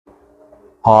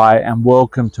Hi and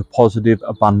welcome to Positive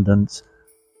Abundance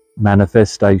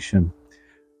Manifestation.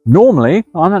 Normally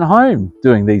I'm at home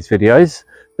doing these videos,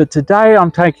 but today I'm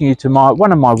taking you to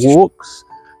one of my walks.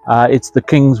 It's the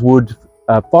Kingswood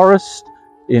Forest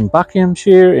in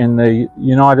Buckinghamshire in the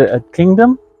United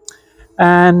Kingdom.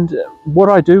 And what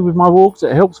I do with my walks,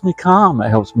 it helps me calm, it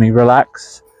helps me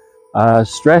relax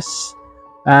stress.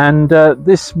 And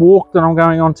this walk that I'm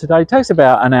going on today takes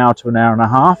about an hour to an hour and a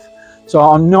half. So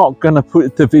I'm not going to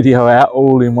put the video out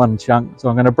all in one chunk. So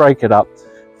I'm going to break it up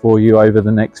for you over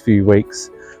the next few weeks.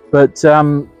 But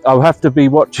I'll have to be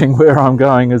watching where I'm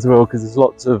going as well, because there's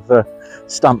lots of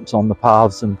stumps on the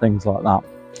paths and things like that.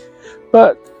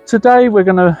 But today we're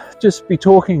going to just be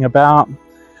talking about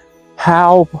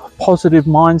how positive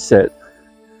mindset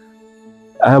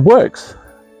works.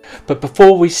 But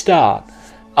before we start,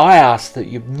 I ask that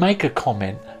you make a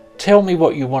comment. Tell me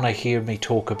what you want to hear me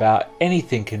talk about,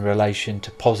 anything in relation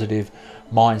to positive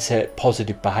mindset,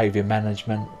 positive behavior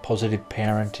management, positive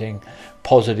parenting,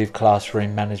 positive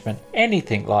classroom management,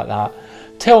 anything like that.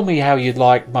 Tell me how you'd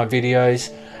like my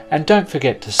videos, and don't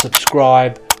forget to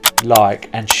subscribe, like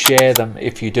and share them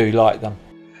if you do like them.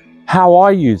 How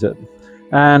I use it.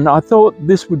 And I thought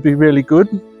this would be really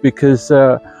good because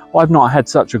I've not had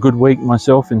such a good week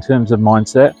myself in terms of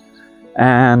mindset.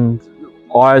 And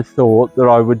I thought that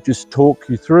I would just talk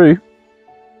you through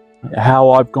how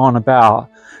I've gone about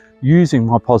using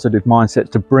my positive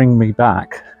mindset to bring me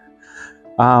back.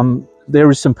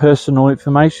 There is some personal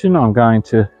information I'm going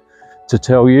to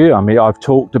tell you. I mean, I've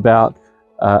talked about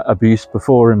abuse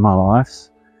before in my life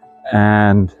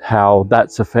and how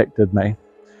that's affected me.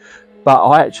 But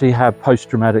I actually have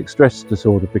post-traumatic stress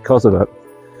disorder because of it.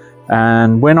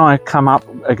 And when I come up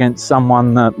against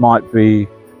someone that might be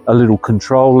a little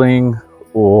controlling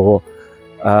or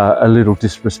a little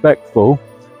disrespectful,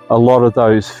 a lot of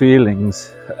those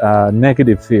feelings,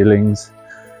 negative feelings,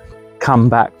 come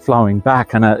back, flowing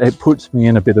back, and it puts me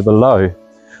in a bit of a low.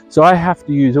 So I have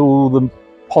to use all the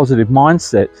positive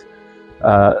mindset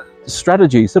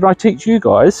strategies that I teach you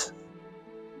guys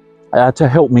to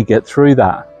help me get through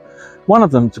that. One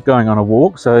of them is going on a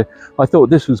walk, so I thought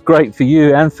this was great for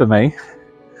you and for me.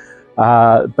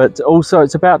 But also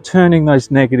it's about turning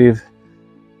those negative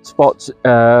spots,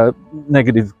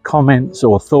 negative comments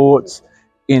or thoughts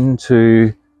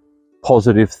into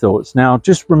positive thoughts. Now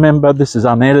just remember, this is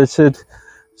unedited,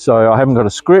 so I haven't got a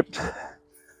script.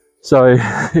 So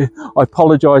I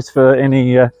apologize for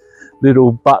any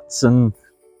little buts and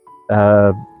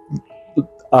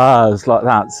ahs like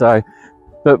that. So,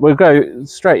 but we'll go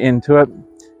straight into it.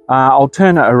 I'll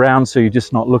turn it around so you're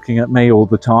just not looking at me all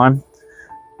the time.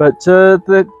 But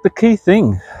the key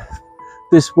thing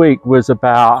this week was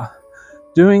about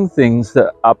doing things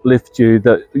that uplift you,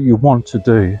 that you want to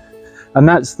do. And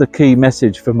that's the key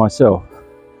message for myself.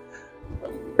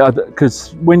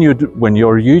 Because when you're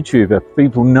a YouTuber,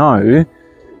 people know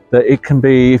that it can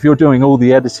be, if you're doing all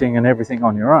the editing and everything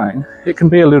on your own, it can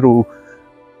be a little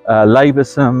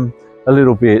laboursome, a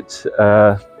little bit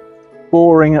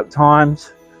boring at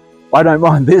times. I don't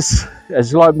mind this.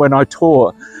 It's like when I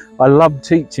taught, I loved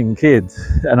teaching kids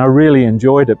and I really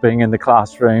enjoyed it, being in the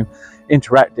classroom,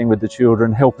 interacting with the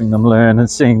children, helping them learn and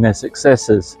seeing their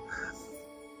successes.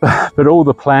 But all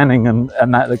the planning and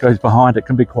that goes behind it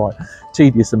can be quite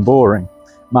tedious and boring.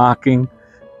 Marking,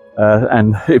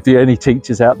 and if there are any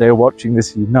teachers out there watching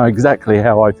this, you know exactly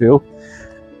how I feel.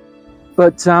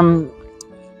 But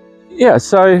yeah,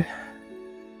 so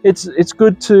it's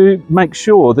good to make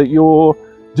sure that you're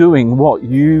doing what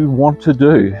you want to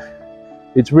do.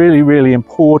 It's really, really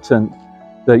important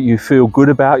that you feel good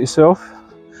about yourself,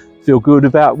 feel good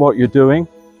about what you're doing.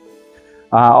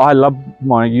 I love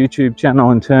my YouTube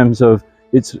channel in terms of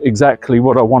it's exactly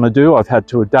what I want to do. I've had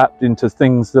to adapt into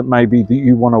things that maybe that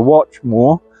you want to watch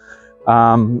more.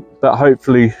 But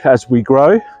hopefully as we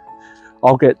grow,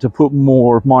 I'll get to put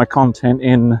more of my content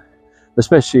in,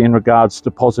 especially in regards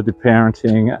to positive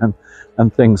parenting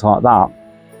and things like that.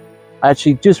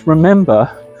 Actually, just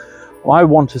remember, I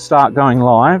want to start going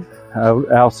live.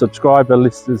 Our subscriber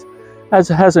list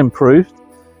has improved.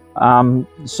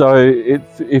 So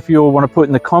if you want to put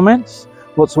in the comments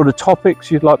what sort of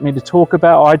topics you'd like me to talk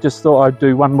about, I just thought I'd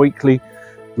do one weekly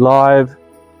live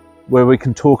where we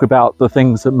can talk about the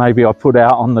things that maybe I put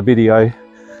out on the video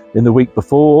in the week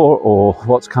before, or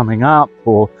what's coming up,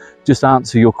 or just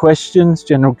answer your questions,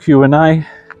 general Q&A.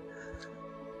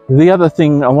 The other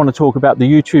thing I want to talk about,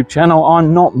 the YouTube channel,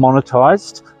 I'm not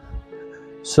monetized.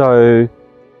 So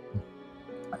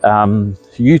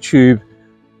YouTube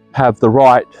have the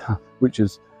right, which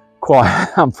is quite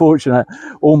unfortunate,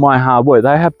 all my hard work,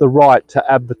 they have the right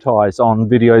to advertise on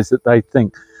videos that they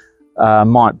think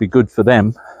might be good for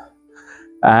them.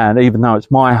 And even though it's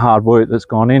my hard work that's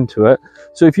gone into it.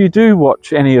 So if you do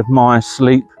watch any of my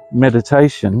sleep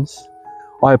meditations,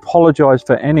 I apologize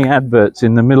for any adverts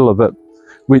in the middle of it,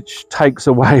 which takes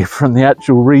away from the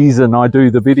actual reason I do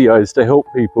the videos, to help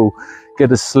people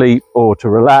get asleep or to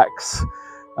relax.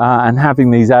 And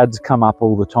having these ads come up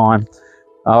all the time.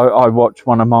 I watch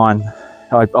one of mine,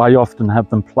 I often have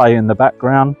them play in the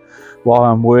background while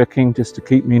I'm working, just to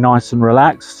keep me nice and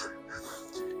relaxed.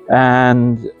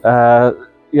 And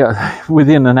yeah,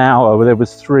 within an hour there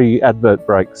was 3 advert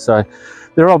breaks. So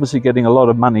they're obviously getting a lot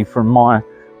of money from my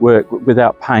work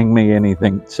without paying me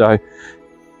anything. So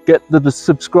get the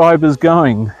subscribers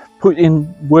going, put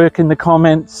in work in the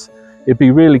comments. It'd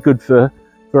be really good for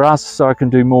us, so I can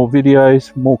do more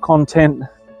videos, more content.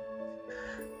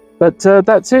 But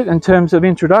that's it in terms of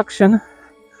introduction.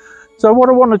 So what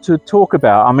I wanted to talk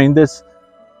about, I mean, this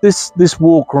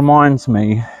walk reminds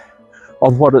me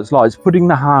of what it's like. It's putting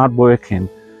the hard work in.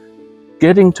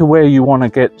 Getting to where you want to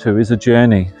get to is a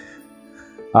journey.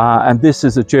 And this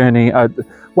is a journey.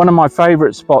 One of my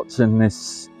favorite spots in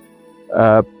this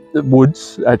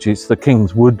woods, actually it's the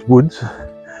King's Woods,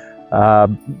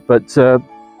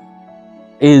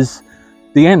 is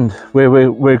the end where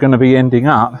we're going to be ending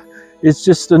up. It's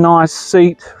just a nice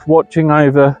seat watching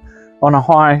over on a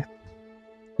high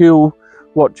hill,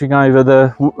 watching over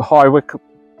the high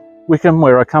Wickham,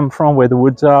 where I come from, where the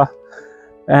woods are,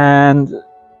 and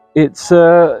it's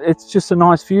just a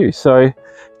nice view. So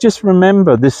just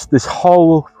remember, this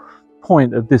whole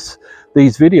point of these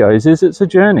videos is it's a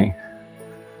journey.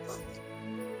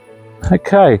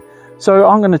 Okay, so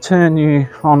I'm going to turn you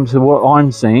on to what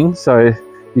I'm seeing, so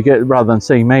you get, rather than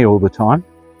see me all the time.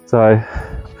 So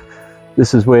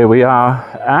this is where we are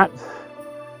at.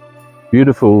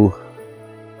 Beautiful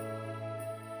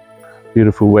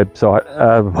website,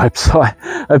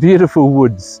 a beautiful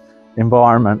woods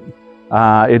environment.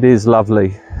 It is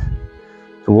lovely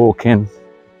to walk in.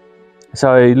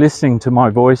 So listening to my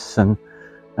voice and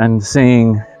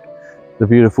seeing the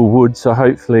beautiful woods, so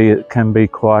hopefully it can be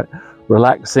quite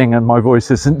relaxing and my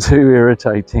voice isn't too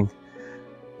irritating.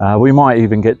 We might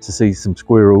even get to see some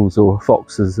squirrels or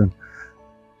foxes and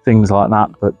things like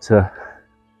that. But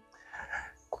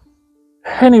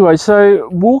anyway, so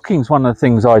walking's one of the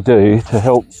things I do to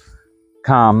help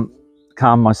calm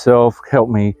myself, help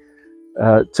me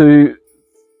to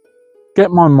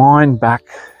get my mind back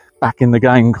in the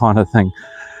game, kind of thing.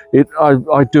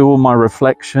 I do all my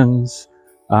reflections.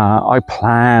 I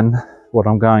plan what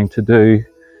I'm going to do.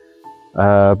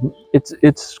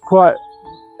 It's quite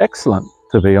excellent,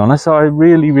 to be honest. I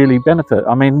really benefit.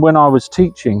 I mean, when I was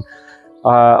teaching,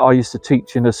 I used to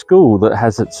teach in a school that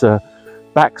has its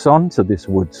backs onto this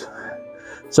woods.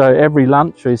 So every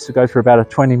lunch I used to go for about a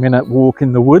 20-minute walk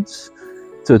in the woods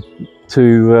to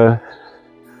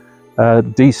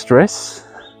de-stress.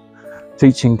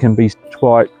 Teaching can be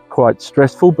quite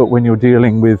stressful, but when you're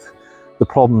dealing with the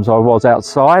problems I was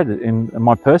outside in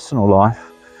my personal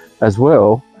life as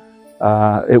well,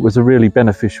 it was a really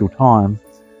beneficial time.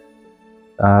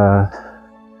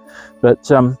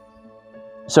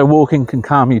 So walking can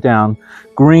calm you down.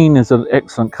 Green is an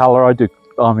excellent colour.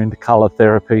 I'm into colour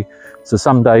therapy, so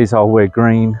some days I'll wear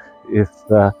green if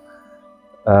I'm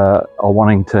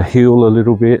wanting to heal a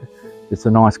little bit. It's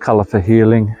a nice colour for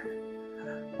healing.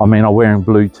 I mean, I'm wearing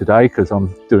blue today because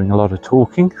I'm doing a lot of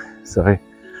talking, so I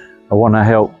want to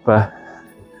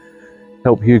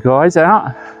help you guys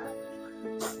out.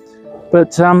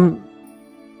 But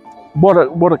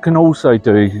what it can also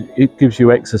do, it gives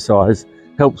you exercise,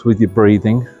 helps with your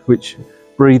breathing, which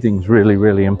breathing's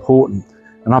really important.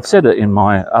 And I've said it in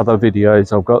my other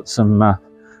videos. I've got some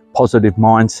positive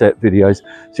mindset videos,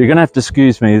 so you're gonna have to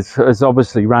excuse me. It's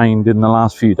obviously rained in the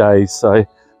last few days, so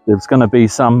there's going to be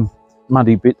some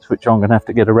muddy bits which I'm gonna have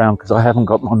to get around because I haven't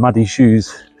got my muddy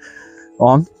shoes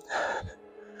on.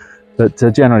 But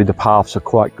generally the paths are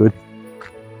quite good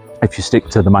if you stick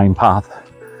to the main path.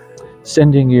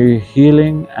 Sending you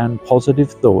healing and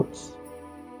positive thoughts,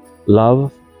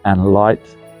 love and light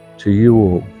to you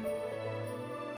all.